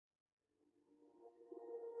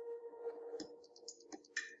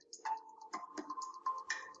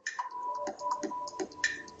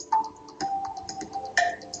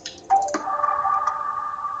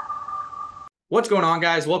What's going on,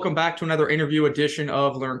 guys? Welcome back to another interview edition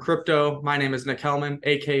of Learn Crypto. My name is Nick Hellman,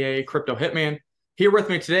 aka Crypto Hitman. Here with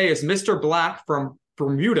me today is Mr. Black from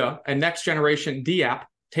Bermuda, a next generation D app.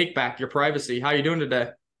 Take back your privacy. How are you doing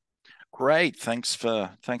today? Great. Thanks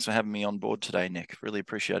for having me on board today, Nick. Really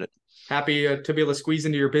appreciate it. Happy to be able to squeeze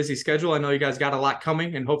into your busy schedule. I know you guys got a lot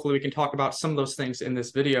coming, and hopefully we can talk about some of those things in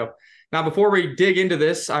this video. Now, before we dig into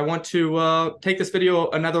this, I want to take this video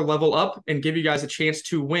another level up and give you guys a chance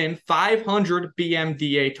to win 500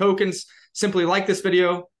 BMDA tokens. Simply like this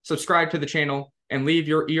video, subscribe to the channel, and leave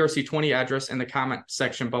your ERC20 address in the comment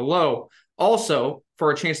section below. Also,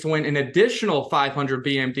 for a chance to win an additional 500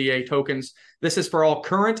 BMDA tokens, this is for all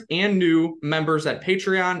current and new members at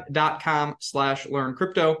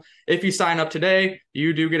patreon.com/learncrypto. If you sign up today,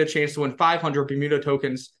 you do get a chance to win 500 Bermuda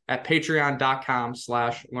tokens at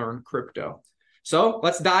patreon.com/learncrypto. So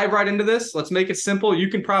let's dive right into this. Let's make it simple. You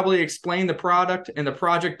can probably explain the product and the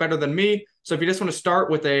project better than me. So if you just want to start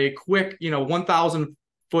with a quick,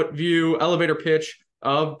 1,000-foot view elevator pitch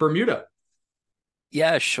of Bermuda.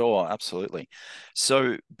 Yeah, sure, absolutely.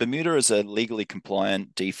 So Bermuda is a legally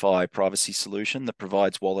compliant DeFi privacy solution that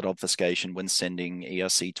provides wallet obfuscation when sending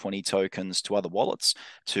ERC20 tokens to other wallets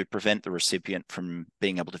to prevent the recipient from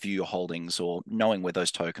being able to view your holdings or knowing where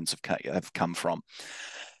those tokens have come from.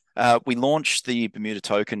 We launched the Bermuda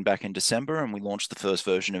token back in December, and we launched the first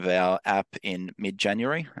version of our app in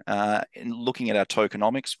mid-January. In looking at our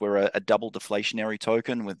tokenomics, we're a double deflationary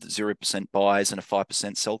token with 0% buys and a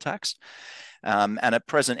 5% sell tax. And at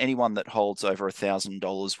present, anyone that holds over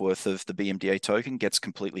 $1,000 worth of the BMDA token gets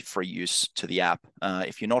completely free use to the app.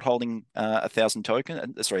 If you're not holding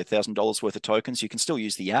 $1,000 worth of tokens, you can still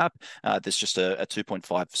use the app. There's just a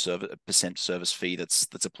 2.5% service fee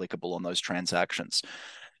that's applicable on those transactions.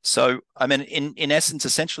 So, I mean, in essence,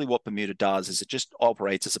 essentially what Bermuda does is it just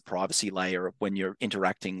operates as a privacy layer when you're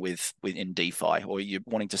interacting within DeFi, or you're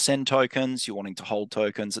wanting to send tokens, you're wanting to hold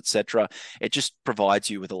tokens, etc. It just provides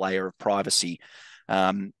you with a layer of privacy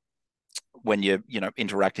when you're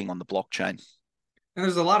interacting on the blockchain. And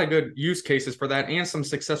there's a lot of good use cases for that and some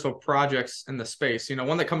successful projects in the space.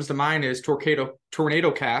 One that comes to mind is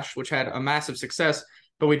Tornado Cash, which had a massive success,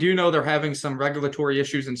 but we do know they're having some regulatory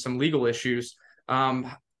issues and some legal issues.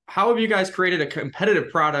 How have you guys created a competitive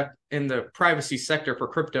product in the privacy sector for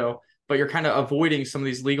crypto, but you're kind of avoiding some of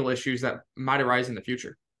these legal issues that might arise in the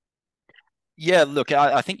future? Yeah, look,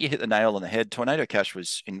 I think you hit the nail on the head. Tornado Cash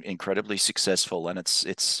was incredibly successful, and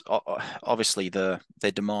it's obviously their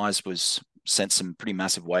demise was sent some pretty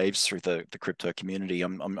massive waves through the crypto community.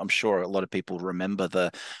 I'm sure a lot of people remember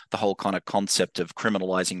the whole kind of concept of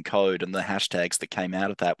criminalizing code and the hashtags that came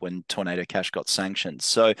out of that when Tornado Cash got sanctioned.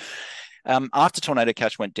 So after Tornado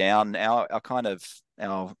Cash went down, our kind of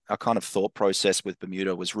thought process with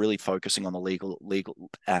Bermuda was really focusing on the legal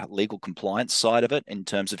compliance side of it, in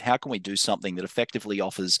terms of how can we do something that effectively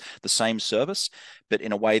offers the same service, but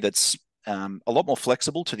in a way that's a lot more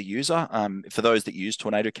flexible to the user. For those that use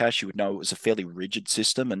Tornado Cash, you would know it was a fairly rigid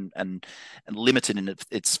system and limited in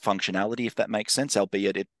its functionality, if that makes sense.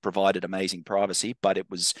 Albeit it provided amazing privacy, but it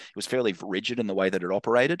was fairly rigid in the way that it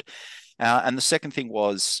operated. And the second thing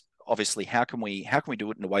was, obviously, how can we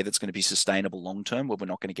do it in a way that's going to be sustainable long term, where we're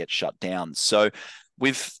not going to get shut down? So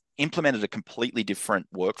we've implemented a completely different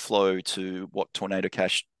workflow to what Tornado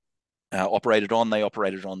Cash operated on. They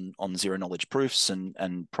operated on zero knowledge proofs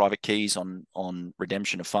and private keys on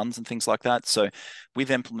redemption of funds and things like that. So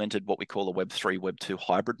we've implemented what we call a Web3, Web2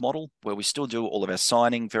 hybrid model, where we still do all of our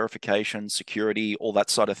signing, verification, security, all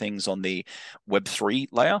that side of things on the Web3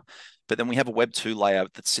 layer. But then we have a Web2 layer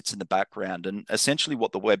that sits in the background. And essentially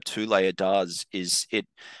what the Web2 layer does is it,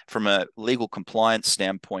 from a legal compliance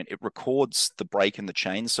standpoint, it records the break in the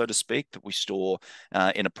chain, so to speak, that we store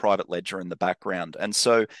in a private ledger in the background. And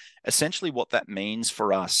so essentially what that means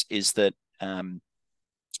for us is that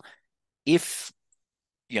if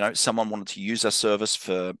someone wanted to use our service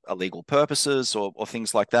for illegal purposes or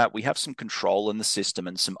things like that, we have some control in the system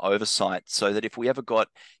and some oversight, so that if we ever got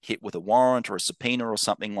hit with a warrant or a subpoena or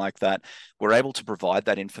something like that, we're able to provide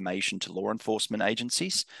that information to law enforcement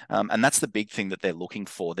agencies. And that's the big thing that they're looking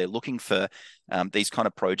for. They're looking for these kind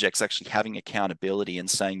of projects actually having accountability and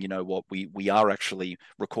saying, you know what, we are actually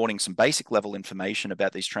recording some basic level information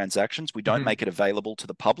about these transactions. We don't make it available to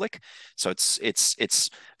the public. So it's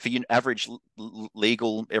for your average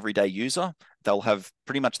legal everyday user, they'll have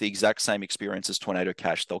pretty much the exact same experience as Tornado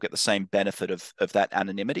Cash. They'll get the same benefit of that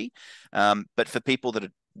anonymity. But for people that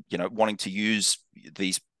are wanting to use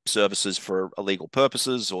these services for illegal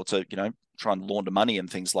purposes, or to try and launder money and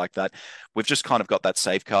things like that. We've just kind of got that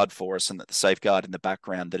safeguard for us, and that the safeguard in the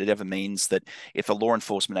background, that it ever means that if a law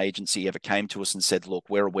enforcement agency ever came to us and said, look,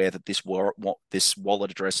 we're aware that this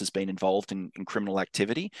wallet address has been involved in criminal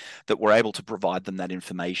activity, that we're able to provide them that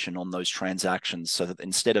information on those transactions, so that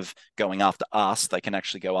instead of going after us, they can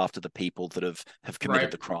actually go after the people that have committed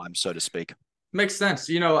Right. the crime, so to speak. Makes sense.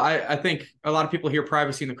 I think a lot of people hear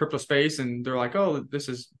privacy in the crypto space and they're like, oh, this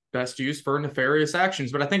is best used for nefarious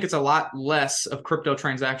actions. But I think it's a lot less of crypto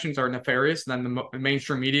transactions are nefarious than the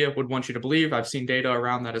mainstream media would want you to believe. I've seen data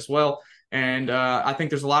around that as well. And I think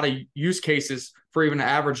there's a lot of use cases for even an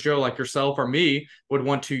average Joe like yourself or me would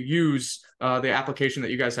want to use the application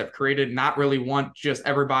that you guys have created, not really want just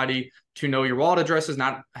everybody to know your wallet addresses,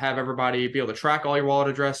 not have everybody be able to track all your wallet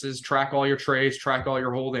addresses, track all your trades, track all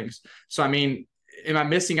your holdings. So, I mean, am I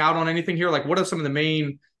missing out on anything here? Like, what are some of the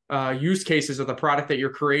main use cases of the product that you're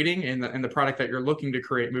creating and the product that you're looking to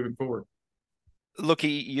create moving forward? Look,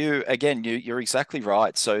 you're exactly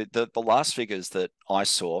right. So the last figures that I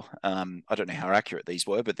saw, I don't know how accurate these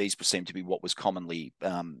were, but these seem to be what was commonly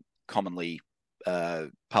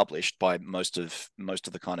published by most of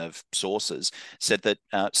the kind of sources, said that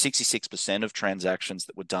 66% of transactions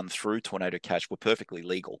that were done through Tornado Cash were perfectly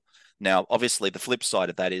legal. Now, obviously, the flip side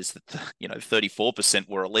of that is that 34%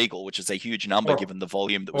 were illegal, which is a huge number Or given the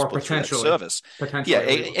volume that was or put through that potentially service. Yeah,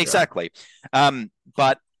 illegal. Yeah. exactly.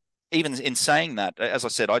 But even in saying that, as I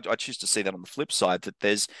said, I choose to see that on the flip side, that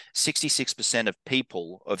there's 66% of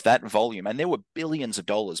people of that volume, and there were billions of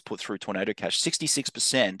dollars put through Tornado Cash.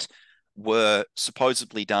 66% were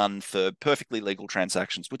supposedly done for perfectly legal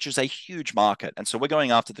transactions, which is a huge market. And so we're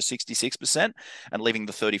going after the 66% and leaving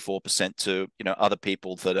the 34% to other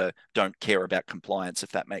people that don't care about compliance,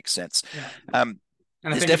 if that makes sense. Yeah. And I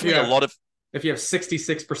There's think definitely a lot of if you have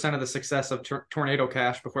 66% of the success of Tornado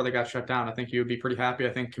Cash before they got shut down, I think you would be pretty happy. I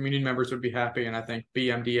think community members would be happy, and I think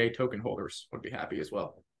BMDA token holders would be happy as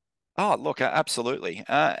well. Oh, look, absolutely.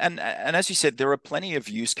 And as you said, there are plenty of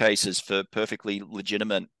use cases for perfectly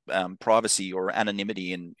legitimate privacy or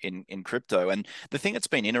anonymity in crypto. And the thing that's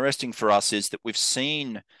been interesting for us is that we've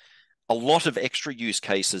seen a lot of extra use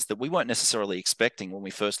cases that we weren't necessarily expecting when we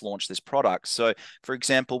first launched this product. So, for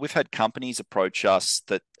example, we've had companies approach us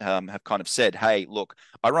that have kind of said, hey, look,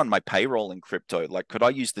 I run my payroll in crypto. Like, could I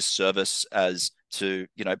use this service as to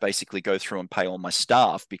basically go through and pay all my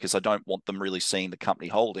staff, because I don't want them really seeing the company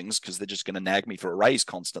holdings, because they're just going to nag me for a raise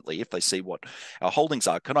constantly if they see what our holdings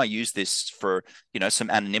are. Can I use this for some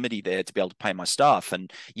anonymity there to be able to pay my staff?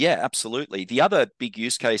 And yeah, absolutely. The other big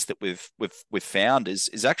use case that we've found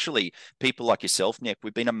is actually people like yourself, Nick.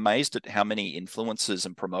 We've been amazed at how many influencers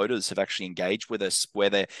and promoters have actually engaged with us, where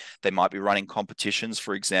they might be running competitions,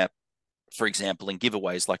 for example, in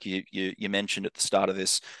giveaways, like you mentioned at the start of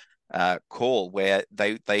this call, where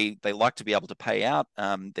they like to be able to pay out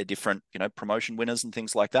their different promotion winners and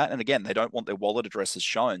things like that. And again, they don't want their wallet addresses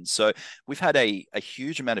shown. So we've had a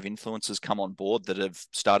huge amount of influencers come on board that have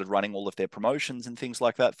started running all of their promotions and things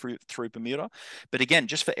like that through Bermuda. But again,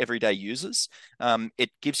 just for everyday users,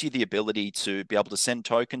 it gives you the ability to be able to send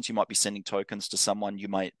tokens. You might be sending tokens to someone you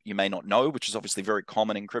may not know, which is obviously very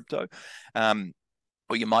common in crypto.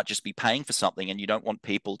 Or you might just be paying for something and you don't want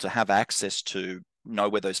people to have access to know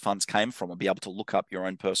where those funds came from and be able to look up your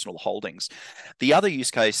own personal holdings. The other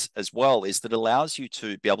use case as well is that it allows you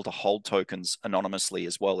to be able to hold tokens anonymously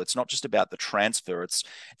as well. It's not just about the transfer, it's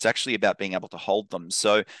actually about being able to hold them.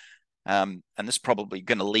 So and this is probably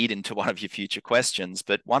going to lead into one of your future questions,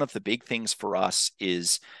 but one of the big things for us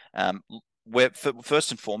is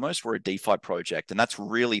first and foremost, we're a DeFi project, and that's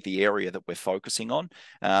really the area that we're focusing on.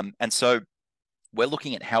 And so we're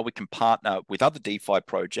looking at how we can partner with other DeFi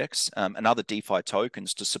projects and other DeFi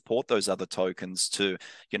tokens to support those other tokens to,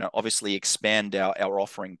 obviously expand our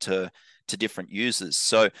offering to different users.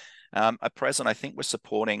 So at present, I think we're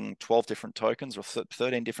supporting 12 different tokens or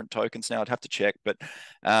 13 different tokens now. I'd have to check, but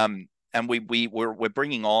and we're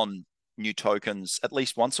bringing on new tokens at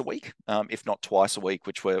least once a week, if not twice a week,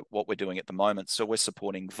 which what we're doing at the moment. So we're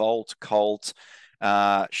supporting Volt, Colt,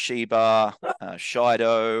 Shiba,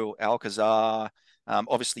 Shido, Alcazar,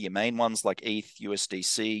 obviously your main ones like ETH,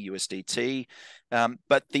 USDC, USDT.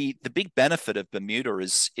 But the big benefit of Bermuda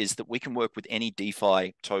is that we can work with any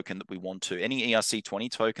DeFi token that we want to, any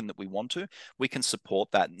ERC20 token that we want to, we can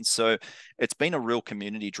support that. And so it's been a real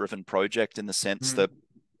community-driven project in the sense that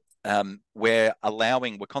we're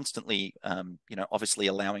constantly, obviously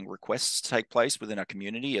allowing requests to take place within our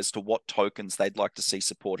community as to what tokens they'd like to see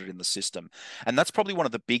supported in the system. And that's probably one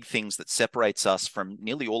of the big things that separates us from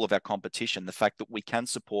nearly all of our competition, the fact that we can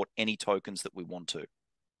support any tokens that we want to.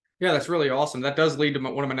 Yeah, that's really awesome. That does lead to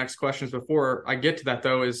one of my next questions. Before I get to that,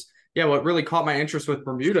 though, is yeah, what really caught my interest with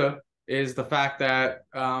Bermuda is the fact that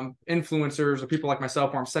influencers or people like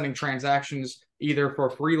myself, where I'm sending transactions either for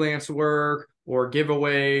freelance work or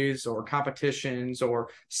giveaways or competitions or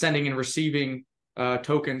sending and receiving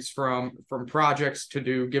tokens from projects to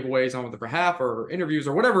do giveaways on their behalf or interviews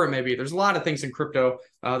or whatever it may be. There's a lot of things in crypto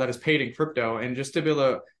that is paid in crypto, and just to be able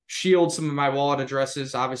to shield some of my wallet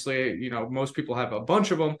addresses. Obviously, most people have a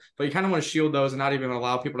bunch of them, but you kind of want to shield those and not even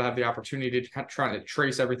allow people to have the opportunity to kind of try to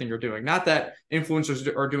trace everything you're doing. Not that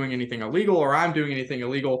influencers are doing anything illegal or I'm doing anything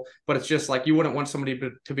illegal, but it's just like you wouldn't want somebody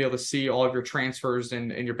to be able to see all of your transfers in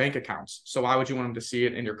your bank accounts. So why would you want them to see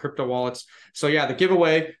it in your crypto wallets? So yeah, the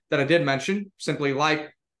giveaway that I did mention, simply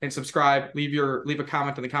like and subscribe, leave a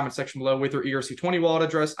comment in the comment section below with your ERC20 wallet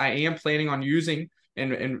address. I am planning on using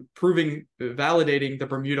and validating the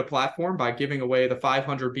Bermuda platform by giving away the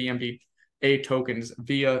 500 BMDA tokens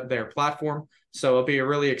via their platform. So it'll be a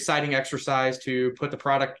really exciting exercise to put the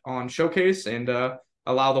product on showcase and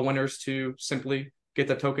allow the winners to simply get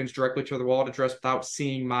the tokens directly to their wallet address without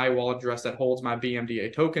seeing my wallet address that holds my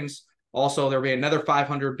BMDA tokens. Also, there'll be another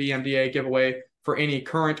 500 BMDA giveaway for any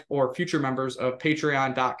current or future members of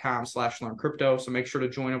patreon.com/learncrypto. So make sure to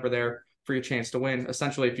join over there for your chance to win.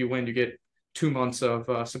 Essentially, if you win, you get 2 months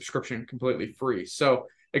of subscription completely free. So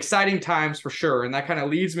exciting times for sure. And that kind of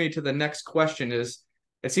leads me to the next question is,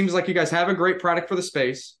 it seems like you guys have a great product for the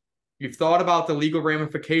space. You've thought about the legal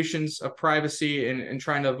ramifications of privacy and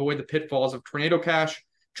trying to avoid the pitfalls of Tornado Cash,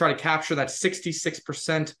 try to capture that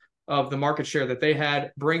 66% of the market share that they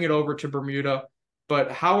had, bring it over to Bermuda.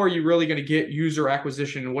 But how are you really going to get user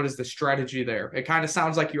acquisition, and what is the strategy there? It kind of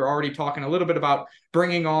sounds like you're already talking a little bit about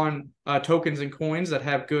bringing on tokens and coins that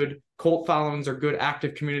have good cult followings or good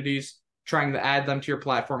active communities, trying to add them to your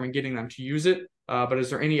platform and getting them to use it. But is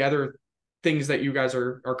there any other things that you guys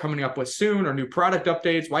are coming up with soon, or new product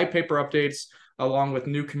updates, white paper updates, along with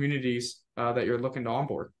new communities that you're looking to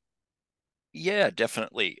onboard? Yeah,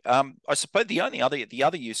 definitely. I suppose the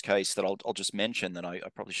other use case that I'll just mention that I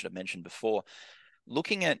probably should have mentioned before,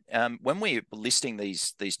 looking at when we're listing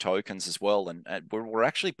these tokens as well, and we're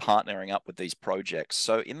actually partnering up with these projects.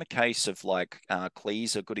 So in the case of like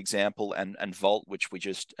Clee's a good example, and Vault, which we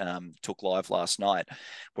just took live last night,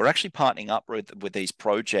 we're actually partnering up with these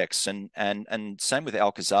projects, and same with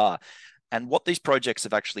Alcazar. And what these projects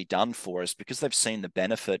have actually done for us, because they've seen the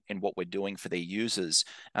benefit in what we're doing for their users,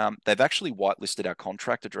 they've actually whitelisted our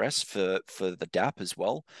contract address for the DApp as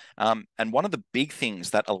well. And one of the big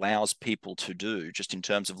things that allows people to do, just in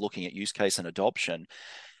terms of looking at use case and adoption,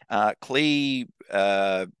 Clee,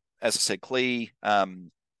 as I said, Clee,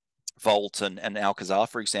 Vault, and Alcazar,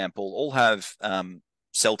 for example, all have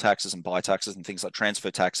sell taxes and buy taxes and things like transfer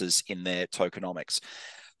taxes in their tokenomics.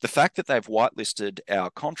 The fact that they've whitelisted our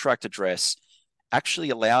contract address actually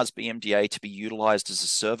allows BMDA to be utilized as a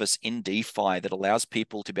service in DeFi that allows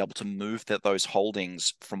people to be able to move those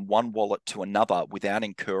holdings from one wallet to another without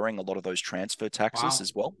incurring a lot of those transfer taxes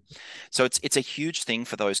as well. So it's a huge thing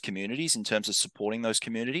for those communities in terms of supporting those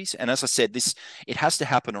communities. And as I said, it has to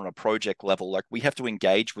happen on a project level. Like, we have to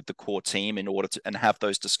engage with the core team in order to and have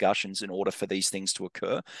those discussions in order for these things to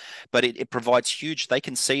occur. But it provides huge. They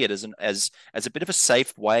can see it as a bit of a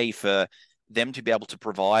safe way for them to be able to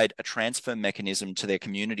provide a transfer mechanism to their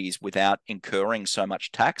communities without incurring so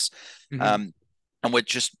much tax. Mm-hmm. And we're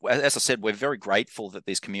just, as I said, we're very grateful that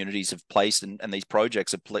these communities have placed and these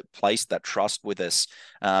projects have placed that trust with us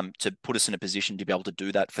to put us in a position to be able to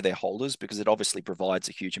do that for their holders, because it obviously provides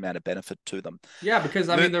a huge amount of benefit to them. Yeah, because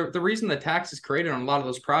I mean, the reason the tax is created on a lot of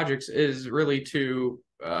those projects is really to,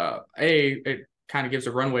 it kind of gives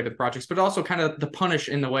a runway to the projects, but also kind of to punish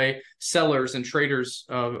in the way sellers and traders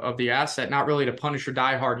of the asset, not really to punish your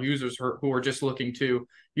diehard users who are just looking to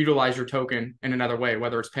utilize your token in another way,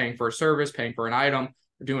 whether it's paying for a service, paying for an item,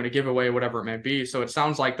 or doing a giveaway, whatever it may be. So it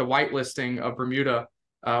sounds like the whitelisting of Bermuda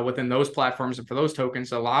within those platforms and for those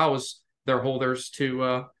tokens allows their holders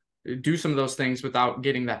to do some of those things without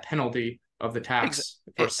getting that penalty of the tax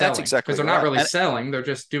for selling. That's exactly, because they're not really selling, they're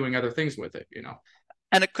just doing other things with it,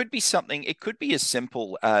 And it could be something, it could be as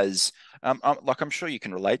simple as, like, I'm sure you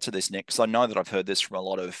can relate to this, Nick, because I know that I've heard this from a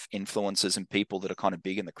lot of influencers and people that are kind of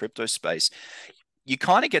big in the crypto space. You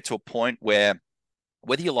kind of get to a point where,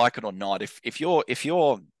 whether you like it or not, if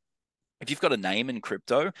you've got a name in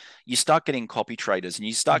crypto, you start getting copy traders, and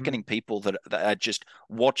you start getting people that are just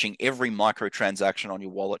watching every microtransaction on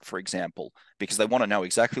your wallet, for example, because they want to know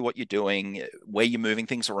exactly what you're doing, where you're moving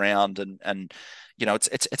things around, and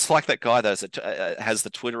it's like that guy that has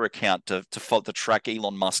the Twitter account to track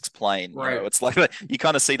Elon Musk's plane. Right. It's like that. You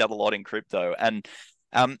kind of see that a lot in crypto, and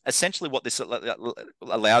Essentially, what this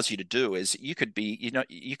allows you to do is you could be,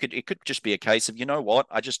 it could just be a case of, you know what,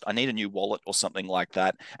 I need a new wallet or something like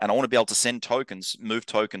that, and I want to be able to send tokens, move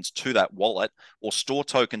tokens to that wallet, or store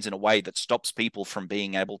tokens in a way that stops people from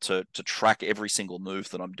being able to track every single move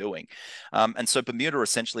that I'm doing. And so Bermuda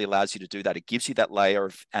essentially allows you to do that. It gives you that layer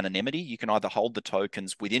of anonymity. You can either hold the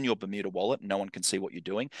tokens within your Bermuda wallet, no one can see what you're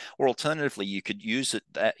doing, or alternatively, you could use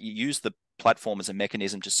the platform as a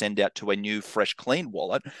mechanism to send out to a new, fresh, clean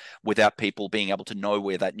wallet without people being able to know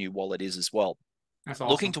where that new wallet is as well. That's awesome.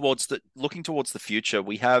 Looking towards the future,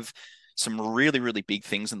 we have some really, really big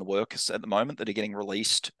things in the works at the moment that are getting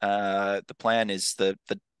released. The plan is the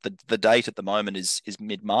date at the moment is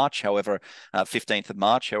mid-March, however, 15th of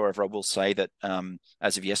March. However, I will say that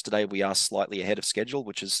as of yesterday, we are slightly ahead of schedule,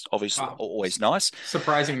 which is obviously always nice.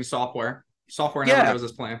 Surprising software. Software never Yeah. goes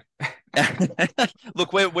as planned.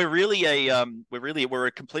 Look, we're really we're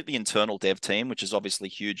a completely internal dev team, which is obviously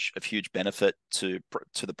a huge benefit to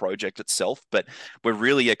the project itself. But we're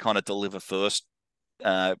really a kind of deliver first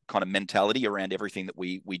kind of mentality around everything that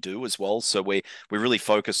we do as well. So we really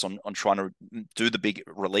focus on trying to do the big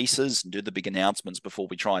releases and do the big announcements before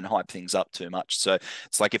we try and hype things up too much. So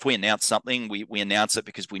it's like if we announce something, we announce it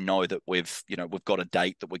because we know that we've got a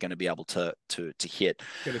date that we're going to be able to hit.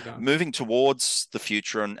 Get it done. Moving towards the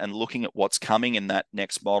future and looking at what's coming in that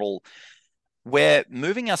next model, we're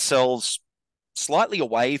moving ourselves slightly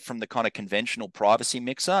away from the kind of conventional privacy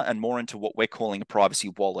mixer and more into what we're calling a privacy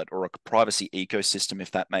wallet or a privacy ecosystem, if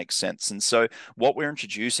that makes sense. And so what we're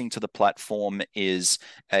introducing to the platform is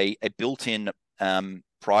a built-in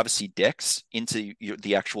privacy DEX into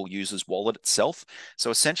the actual user's wallet itself.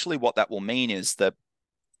 So essentially what that will mean is that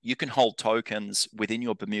you can hold tokens within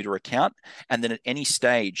your Bermuda account, and then at any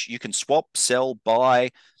stage you can swap, sell,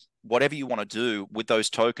 buy, whatever you want to do with those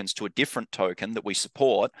tokens to a different token that we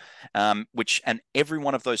support, and every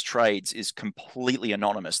one of those trades is completely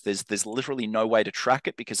anonymous. There's literally no way to track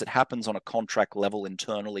it because it happens on a contract level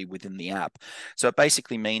internally within the app. So it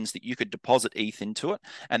basically means that you could deposit ETH into it,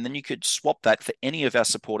 and then you could swap that for any of our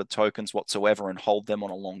supported tokens whatsoever and hold them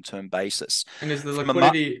on a long-term basis. And is the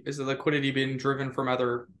liquidity being driven from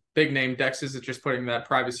other big name DEXs? Is it just putting that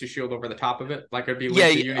privacy shield over the top of it? Like it'd be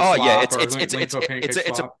linked to Uniswap or linked to a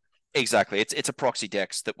PancakeSwap? Exactly. It's a proxy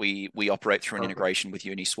DEX that we operate through an integration with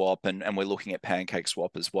Uniswap, and we're looking at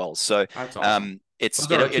PancakeSwap as well. So that's awesome. Those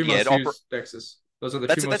are the two most used DEXs. Those are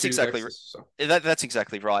the two most used DEXs. So. That's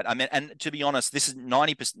exactly right. I mean, and to be honest, this is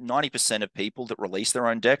 90% of people that release their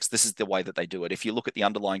own DEX. This is the way that they do it. If you look at the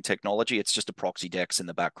underlying technology, it's just a proxy DEX in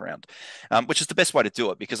the background, which is the best way to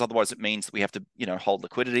do it, because otherwise it means that we have to, hold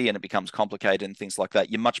liquidity and it becomes complicated and things like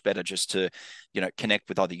that. You're much better just to, connect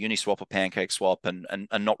with either Uniswap or PancakeSwap and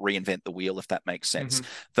not reinvent the wheel, if that makes sense.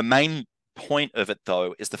 Mm-hmm. The main point of it,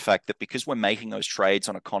 though, is the fact that because we're making those trades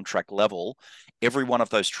on a contract level, every one of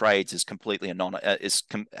those trades is completely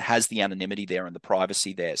has the anonymity there and the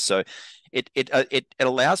privacy there. So it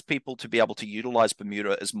allows people to be able to utilize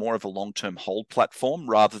Bermuda as more of a long-term hold platform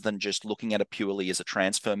rather than just looking at it purely as a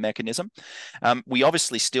transfer mechanism. We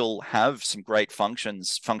obviously still have some great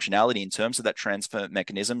functionality in terms of that transfer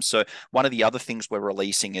mechanism. So one of the other things we're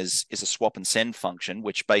releasing is a swap and send function,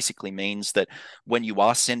 which basically means that when you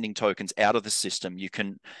are sending tokens out of the system, you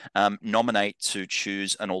can nominate to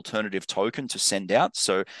choose an alternative token to send out.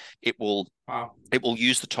 So it will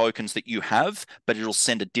use the tokens that you have, but it'll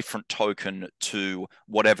send a different token to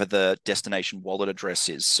whatever the destination wallet address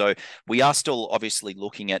is. So we are still obviously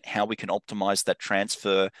looking at how we can optimize that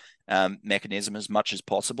transfer mechanism as much as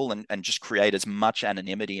possible and just create as much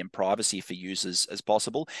anonymity and privacy for users as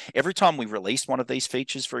possible. Every time we release one of these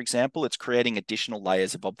features, for example, it's creating additional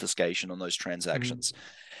layers of obfuscation on those transactions.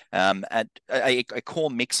 Mm-hmm. And a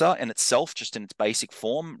core mixer in itself, just in its basic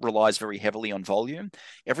form, relies very heavily on volume.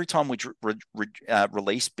 Every time we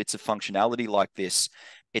release bits of functionality like this,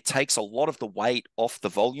 it takes a lot of the weight off the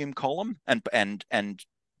volume column, and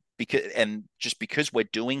because we're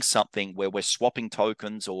doing something where we're swapping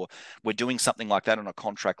tokens or we're doing something like that on a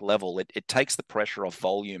contract level, it takes the pressure off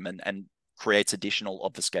volume and creates additional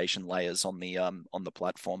obfuscation layers on the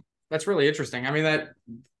platform. That's really interesting. I mean, that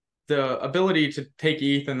the ability to take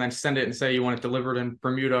ETH and then send it and say you want it delivered in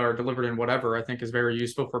Bermuda or delivered in whatever, I think is very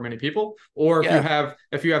useful for many people. Or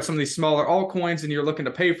if you have some of these smaller altcoins and you're looking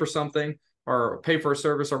to pay for something or pay for a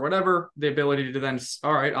service or whatever, the ability to then,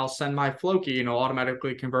 all right, I'll send my Floki and it'll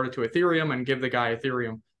automatically convert it to Ethereum and give the guy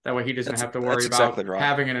Ethereum. That way he doesn't have to worry about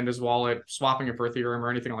having it in his wallet, swapping it for Ethereum or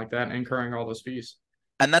anything like that, and incurring all those fees.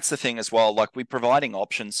 And that's the thing as well, like we're providing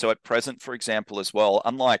options. So at present, for example, as well,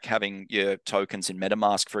 unlike having your tokens in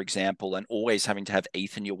MetaMask, for example, and always having to have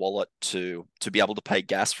ETH in your wallet to be able to pay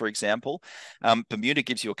gas, for example, Bermuda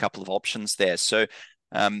gives you a couple of options there. So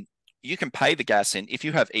you can pay the gas in, if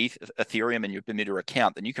you have Ethereum in your Bermuda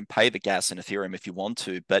account, then you can pay the gas in Ethereum if you want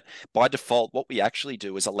to. But by default, what we actually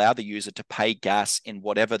do is allow the user to pay gas in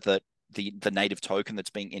whatever the native token that's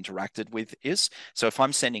being interacted with is. So if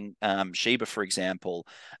I'm sending Shiba, for example,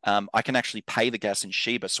 I can actually pay the gas in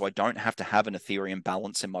Shiba, so I don't have to have an Ethereum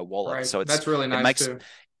balance in my wallet. Right. So That's really it nice makes too.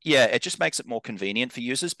 yeah, it just makes it more convenient for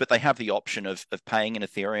users, but they have the option of paying in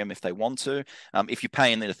Ethereum if they want to. If you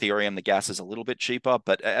pay in Ethereum, the gas is a little bit cheaper,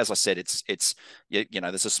 but as I said, it's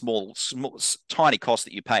there's a small, tiny cost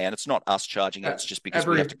that you pay, and it's not us charging it. It's just because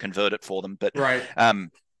we have Every to convert it for them. But right.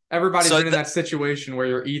 um, Everybody's so been in that situation where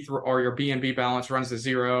your ETH or your BNB balance runs to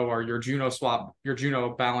zero, or your Juno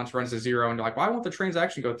balance runs to zero, and you're like, why won't the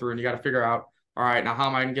transaction go through? And you got to figure out, all right, now how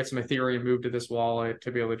am I going to get some Ethereum moved to this wallet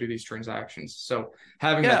to be able to do these transactions? So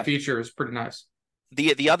having that yeah, feature is pretty nice.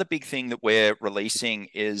 the other big thing that we're releasing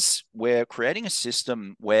is we're creating a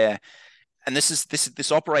system where, and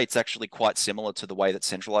this operates actually quite similar to the way that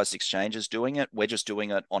centralized exchange is doing it. We're just doing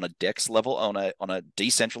it on a DEX level, on a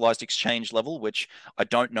decentralized exchange level, which I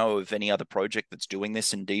don't know of any other project that's doing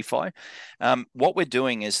this in DeFi. What we're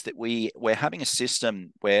doing is that we're having a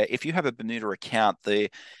system where if you have a Bermuda account,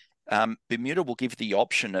 Bermuda will give the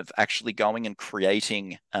option of actually going and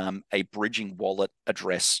creating a bridging wallet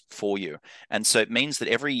address for you. And so it means that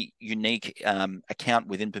every unique account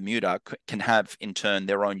within Bermuda can have, in turn,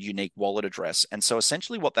 their own unique wallet address. And so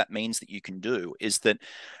essentially what that means that you can do is that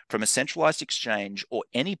from a centralized exchange or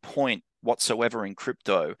any point whatsoever in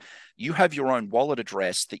crypto, you have your own wallet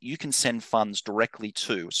address that you can send funds directly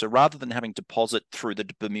to. So rather than having to deposit through the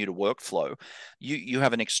Bermuda workflow, you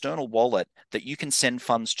have an external wallet that you can send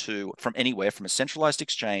funds to from anywhere, from a centralized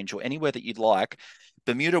exchange or anywhere that you'd like.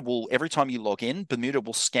 Bermuda will, every time you log in, Bermuda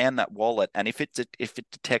will scan that wallet, and if it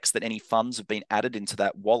detects that any funds have been added into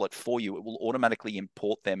that wallet for you, it will automatically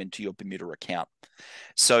import them into your Bermuda account.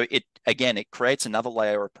 So it creates another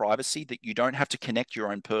layer of privacy that you don't have to connect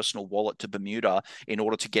your own personal wallet to Bermuda in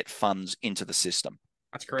order to get funds into the system.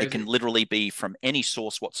 That's It can crazy. literally be from any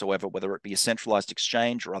source whatsoever, whether it be a centralized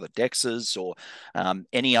exchange or other DEXs or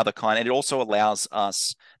any other kind. And it also allows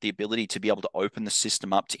us the ability to be able to open the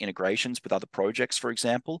system up to integrations with other projects, for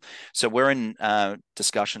example. So we're in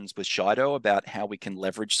discussions with Shido about how we can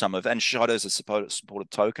leverage some of, and Shido's a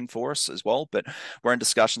supported token for us as well, but we're in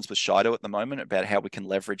discussions with Shido at the moment about how we can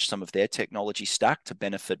leverage some of their technology stack to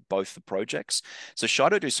benefit both the projects. So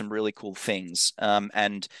Shido do some really cool things,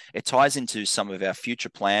 and it ties into some of our future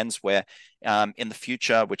plans where in the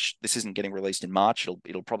future, which this isn't getting released in March,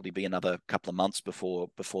 it'll probably be another couple of months before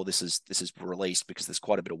this is released, because there's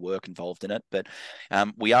quite a bit of work involved in it. But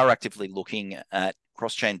we are actively looking at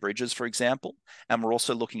cross-chain bridges, for example, and we're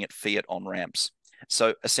also looking at fiat on-ramps.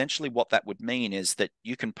 So essentially what that would mean is that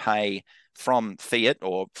you can pay from fiat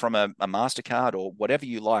or from a MasterCard or whatever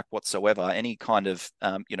you like whatsoever, any kind of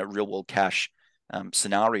real world cash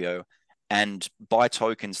scenario, and buy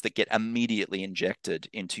tokens that get immediately injected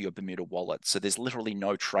into your Bermuda wallet. So there's literally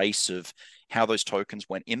no trace of how those tokens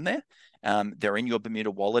went in there. They're in your Bermuda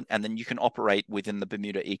wallet, and then you can operate within the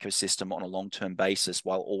Bermuda ecosystem on a long-term basis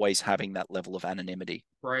while always having that level of anonymity.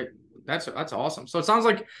 Right. That's awesome. So it sounds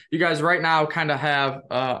like you guys right now kind of have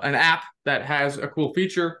an app that has a cool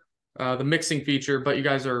feature, the mixing feature, but you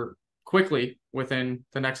guys are quickly within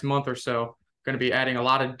the next month or so going to be adding a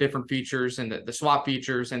lot of different features, and the swap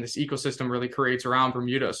features, and this ecosystem really creates around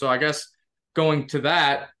Bermuda. So I guess going to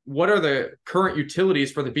that, what are the current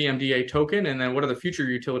utilities for the BMDA token? And then what are the future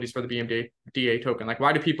utilities for the BMDA token? Like,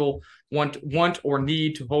 why do people want or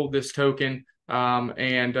need to hold this token?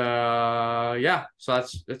 Yeah, so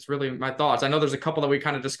that's really my thoughts. I know there's a couple that we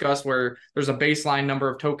kind of discussed where there's a baseline number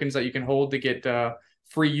of tokens that you can hold to get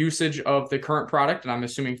free usage of the current product, and I'm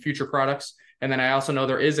assuming future products. And then I also know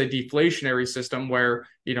there is a deflationary system where,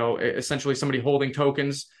 essentially somebody holding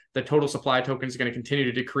tokens, the total supply of tokens is going to continue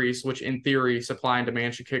to decrease, which in theory, supply and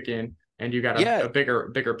demand should kick in, and you got Yeah, a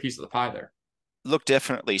bigger piece of the pie there. look,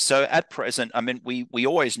 definitely. So at present, I mean, we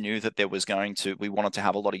always knew that we wanted to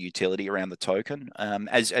have a lot of utility around the token.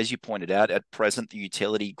 As you pointed out, at present, the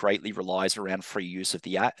utility greatly relies around free use of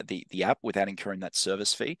the app without incurring that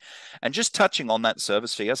service fee. And just touching on that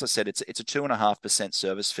service fee, as I said, it's a 2.5%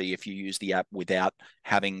 service fee if you use the app without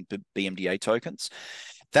having BMDA tokens.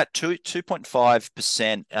 That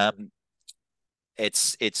 2.5%.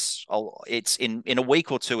 It's in a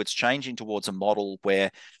week or two, it's changing towards a model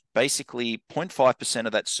where basically 0.5%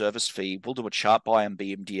 of that service fee, we'll do a chart buy on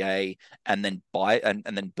BMDA and then buy and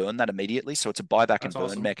then burn that immediately. So it's a buyback and That's burn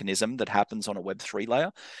awesome. mechanism that happens on a Web3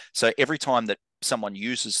 layer. So every time that someone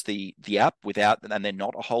uses the app without and they're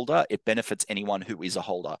not a holder, it benefits anyone who is a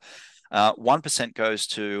holder. 1% goes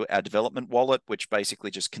to our development wallet, which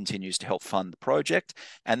basically just continues to help fund the project.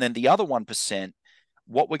 And then the other 1%,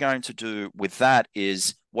 what we're going to do with that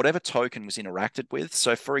is whatever token was interacted with.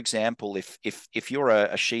 So, for example, if you're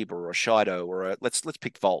a Shiba or a Shido or let's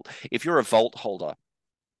pick Vault. If you're a Vault holder,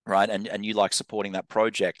 right, and you like supporting that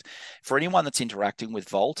project, for anyone that's interacting with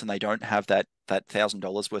Vault and they don't have that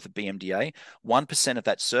 $1,000 worth of BMDA, 1% of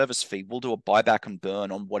that service fee will do a buyback and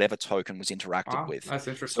burn on whatever token was interacted Wow, with. that's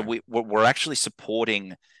So interesting. we're actually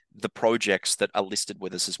supporting the projects that are listed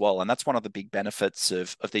with us as well. And that's one of the big benefits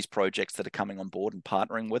of these projects that are coming on board and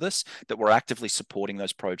partnering with us, that we're actively supporting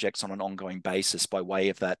those projects on an ongoing basis by way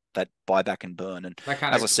of that buyback and burn. And That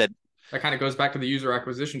kind as I of said, that kind of goes back to the user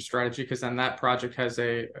acquisition strategy, because then that project has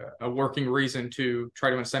a working reason to try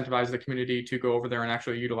to incentivize the community to go over there and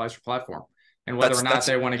actually utilize your platform. And whether or not that's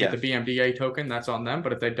they want to get yeah. the BMDA token, that's on them.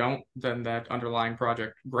 But if they don't, then that underlying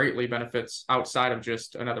project greatly benefits outside of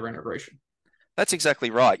just another integration. That's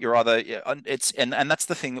exactly right. You're either it's and that's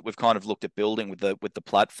the thing that we've kind of looked at building with the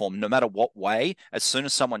platform. No matter what way, as soon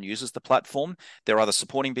as someone uses the platform, they're either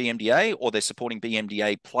supporting BMDA or they're supporting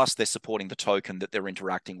BMDA plus they're supporting the token that they're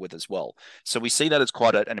interacting with as well. So we see that as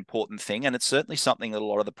quite an important thing, and it's certainly something that a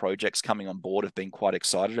lot of the projects coming on board have been quite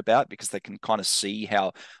excited about because they can kind of see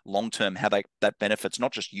how long term how that benefits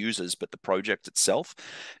not just users but the project itself.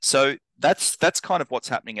 So that's kind of what's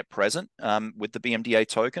happening at present with the BMDA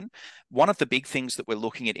token. One of the big things that we're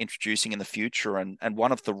looking at introducing in the future, and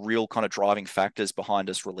one of the real kind of driving factors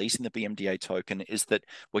behind us releasing the BMDA token, is that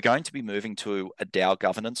we're going to be moving to a DAO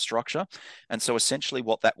governance structure. And so essentially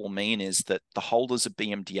what that will mean is that the holders of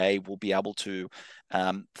BMDA will be able to,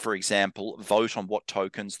 for example, vote on what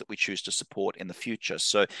tokens that we choose to support in the future.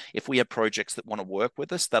 So if we have projects that want to work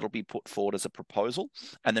with us, that'll be put forward as a proposal.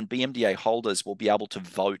 And then BMDA holders will be able to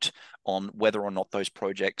vote on whether or not those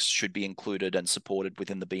projects should be included and supported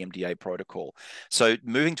within the BMDA protocol. So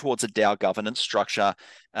moving towards a DAO governance structure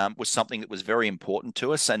was something that was very important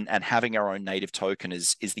to us, and having our own native token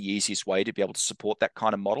is the easiest way to be able to support that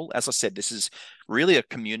kind of model. As I said, this is really a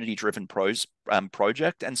community-driven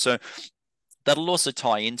project, and so that'll also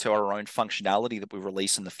tie into our own functionality that we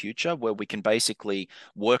release in the future, where we can basically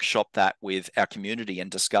workshop that with our community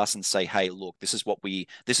and discuss and say, hey, look, this is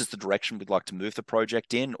the direction we'd like to move the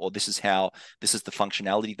project in, or this is the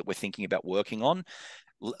functionality that we're thinking about working on.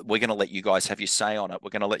 We're going to let you guys have your say on it.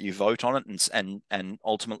 We're going to let you vote on it, and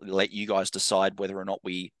ultimately let you guys decide whether or not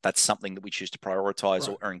that's something that we choose to prioritize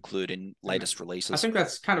Right. or include in And latest I releases. think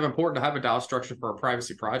that's kind of important to have a DAO structure for a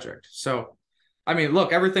privacy project. So, I mean,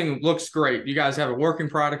 look, everything looks great. You guys have a working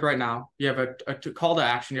product right now. You have a call to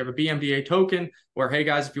action. You have a BMDA token where, hey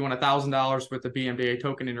guys, if you want $1,000 with the BMDA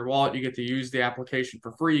token in your wallet, you get to use the application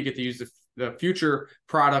for free. You get to use the future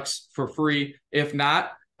products for free. If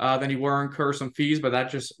not, then you will incur some fees, but that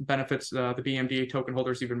just benefits the BMDA token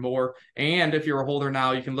holders even more. And if you're a holder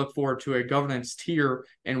now, you can look forward to a governance tier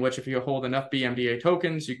in which if you hold enough BMDA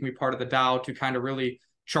tokens, you can be part of the DAO to kind of really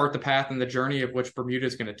chart the path and the journey of which Bermuda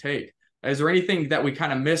is going to take. Is there anything that we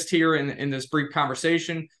kind of missed here in this brief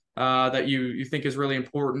conversation that you think is really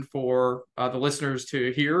important for the listeners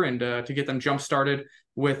to hear and to get them jump started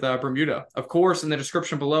with Bermuda? Of course, in the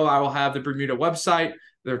description below, I will have the Bermuda website,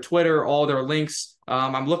 their Twitter, all their links.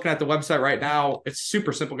 I'm looking at the website right now. It's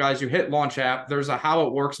super simple, guys. You hit launch app. There's a how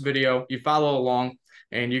it works video. You follow along,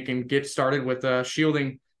 and you can get started with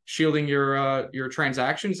shielding your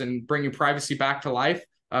transactions and bringing privacy back to life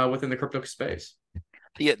within the crypto space.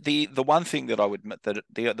 The one thing that I would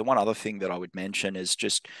the one other thing that I would mention is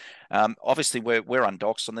just obviously we're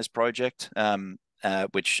undoxed on this project,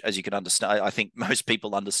 which, as you can understand, I think most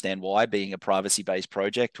people understand why, being a privacy-based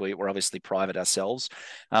project. We're obviously private ourselves.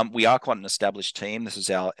 We are quite an established team. This is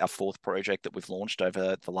our fourth project that we've launched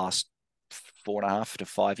over the last 4.5 to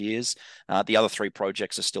 5 years. The other 3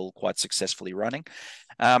 projects are still quite successfully running.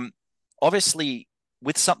 Obviously,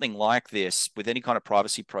 with something like this, with any kind of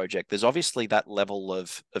privacy project, there's obviously that level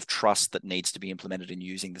of trust that needs to be implemented in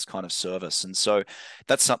using this kind of service. And so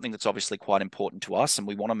that's something that's obviously quite important to us. And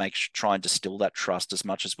we want to try and distill that trust as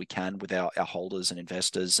much as we can with our holders and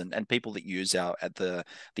investors and people that use the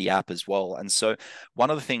app as well. And so one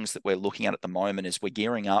of the things that we're looking at the moment is we're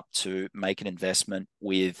gearing up to make an investment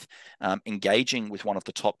with engaging with one of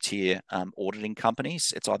the top tier auditing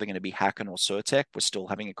companies. It's either going to be Hacken or Certec. We're still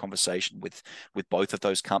having a conversation with both of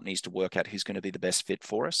those companies to work out who's going to be the best fit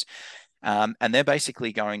for us. And they're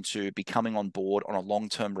basically going to be coming on board on a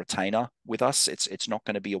long-term retainer with us. It's not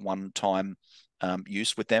going to be a one-time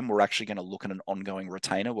use with them. We're actually going to look at an ongoing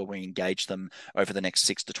retainer where we engage them over the next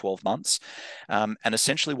 6 to 12 months. And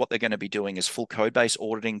essentially what they're going to be doing is full code base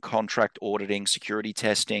auditing, contract auditing, security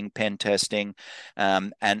testing, pen testing.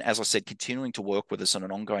 And as I said, continuing to work with us on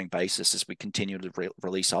an ongoing basis as we continue to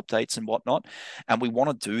release updates and whatnot. And we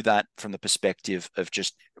want to do that from the perspective of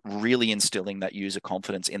just really instilling that user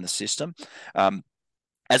confidence in the system.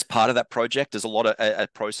 As part of that project, there's a lot of a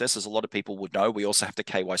process, as a lot of people would know. We also have to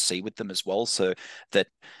KYC with them as well, so that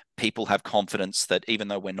people have confidence that even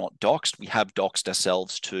though we're not doxed, we have doxed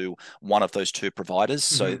ourselves to one of those two providers,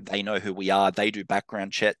 so they know who we are. They do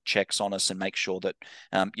background checks on us and make sure that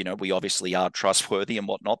we obviously are trustworthy and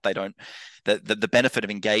whatnot. They don't. The benefit of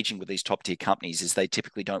engaging with these top tier companies is they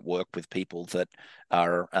typically don't work with people that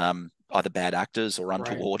are either bad actors or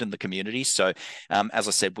untoward in the community. So as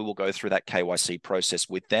I said, we will go through that KYC process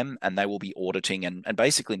with them, and they will be auditing and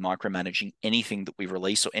basically micromanaging anything that we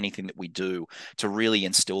release or anything that we do to really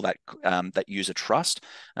instill that that user trust.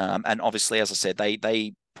 And obviously, as I said,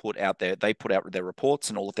 they put out their reports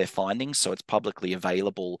and all of their findings, so it's publicly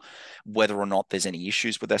available whether or not there's any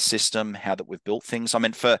issues with our system, how that we've built things. I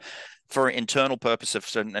mean, for internal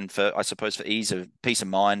purposes and for, I suppose, for ease of peace of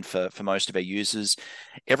mind for most of our users,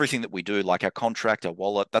 everything that we do, like our contract, our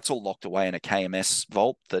wallet, that's all locked away in a KMS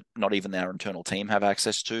vault that not even our internal team have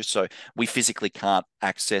access to. So we physically can't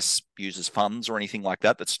access users' funds or anything like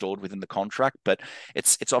that that's stored within the contract. But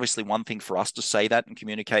it's obviously one thing for us to say that and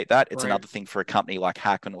communicate that. It's another thing for a company like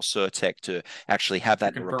Hacken or Certec to actually have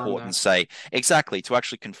that in a report and say, exactly, to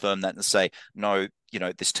actually confirm that and say, no,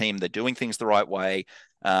 this team, they're doing things the right way.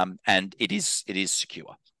 And it is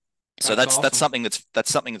secure. So that's awesome. that's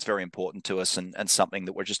something that's very important to us, and something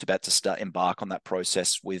that we're just about to embark on that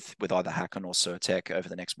process with either Hacken or Certec over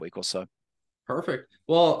the next week or so. Perfect.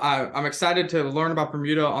 Well, I'm excited to learn about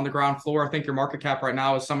Bermuda on the ground floor. I think your market cap right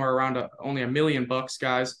now is somewhere around only $1 million,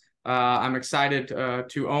 guys. I'm excited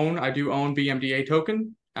to own. I do own BMDA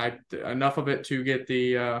token. Enough of it to get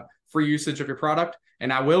the free usage of your product,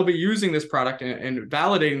 and I will be using this product and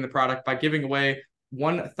validating the product by giving away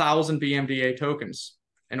 1,000 BMDA tokens.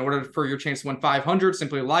 In order for your chance to win 500,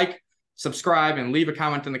 simply like, subscribe, and leave a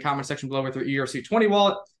comment in the comment section below with your ERC20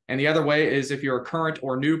 wallet. And the other way is if you're a current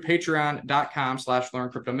or new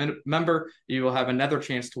patreon.com/learncrypto member, you will have another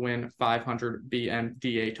chance to win 500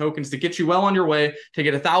 BMDA tokens to get you well on your way to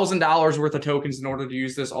get $1,000 worth of tokens in order to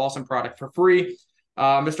use this awesome product for free.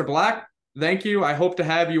 Mr. Black, thank you. I hope to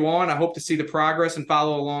have you on. I hope to see the progress and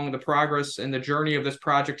follow along the progress and the journey of this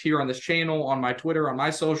project here on this channel, on my Twitter, on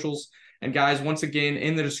my socials. And guys, once again,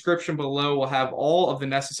 in the description below, we'll have all of the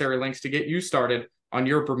necessary links to get you started on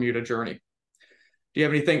your Bermuda journey. Do you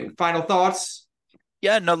have anything, final thoughts?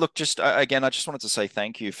 Yeah, no, look, just again, I just wanted to say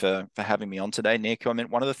thank you for having me on today, Nick. I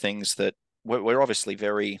mean, one of the things that we're obviously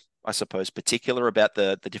very, I suppose, particular about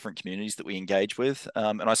the different communities that we engage with.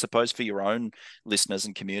 And I suppose for your own listeners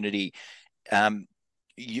and community,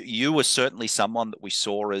 you were certainly someone that we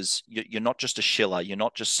saw as you're not just a shiller. You're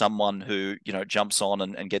not just someone who, jumps on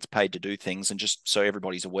and gets paid to do things. And just so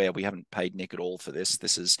everybody's aware, we haven't paid Nick at all for this.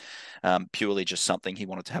 This is purely just something he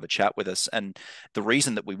wanted to have a chat with us. And the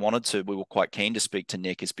reason that we were quite keen to speak to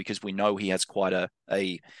Nick is because we know he has quite a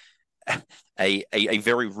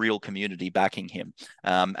very real community backing him,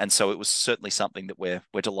 and so it was certainly something that we're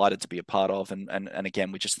delighted to be a part of. And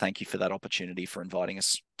again, we just thank you for that opportunity, for inviting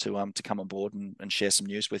us to come on board and share some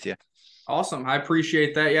news with you. Awesome, I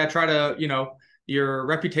appreciate that. Yeah, try to your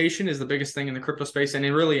reputation is the biggest thing in the crypto space and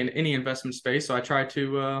really in any investment space. So I try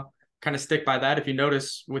to kind of stick by that. If you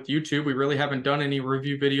notice with YouTube, we really haven't done any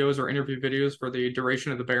review videos or interview videos for the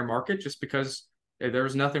duration of the bear market, just because there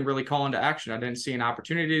was nothing really calling to action. I didn't see an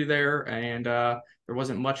opportunity there, and there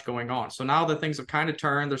wasn't much going on. So now that things have kind of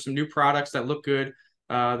turned, there's some new products that look good,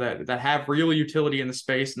 that have real utility in the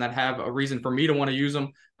space and that have a reason for me to want to use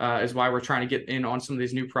them, is why we're trying to get in on some of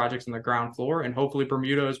these new projects on the ground floor. And hopefully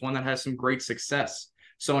Bermuda is one that has some great success.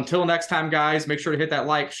 So until next time, guys, make sure to hit that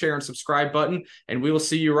like, share, and subscribe button, and we will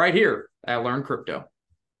see you right here at Learn Crypto.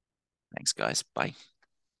 Thanks, guys. Bye.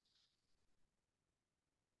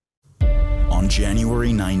 On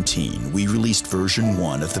January 19, we released version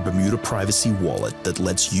 1 of the Bermuda Privacy Wallet that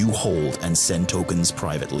lets you hold and send tokens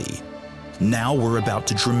privately. Now we're about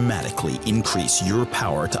to dramatically increase your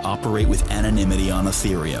power to operate with anonymity on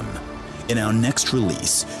Ethereum. In our next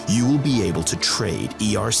release, you will be able to trade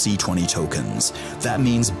ERC20 tokens. That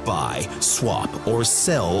means buy, swap, or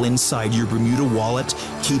sell inside your Bermuda wallet,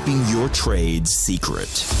 keeping your trades secret.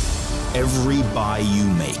 Every buy you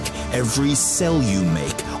make, every sell you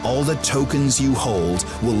make, all the tokens you hold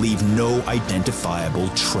will leave no identifiable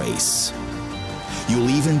trace. You'll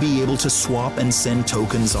even be able to swap and send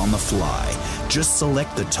tokens on the fly. Just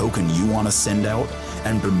select the token you want to send out,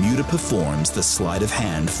 and Bermuda performs the sleight of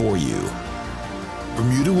hand for you.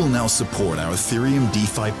 Bermuda will now support our Ethereum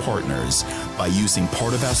DeFi partners by using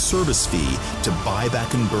part of our service fee to buy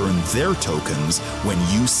back and burn their tokens when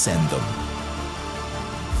you send them.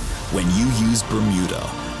 When you use Bermuda,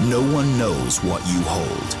 no one knows what you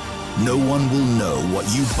hold. No one will know what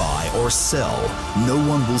you buy or sell. No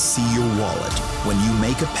one will see your wallet when you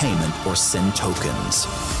make a payment or send tokens.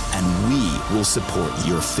 And we will support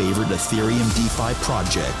your favorite Ethereum DeFi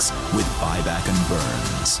projects with buyback and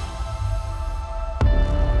burns.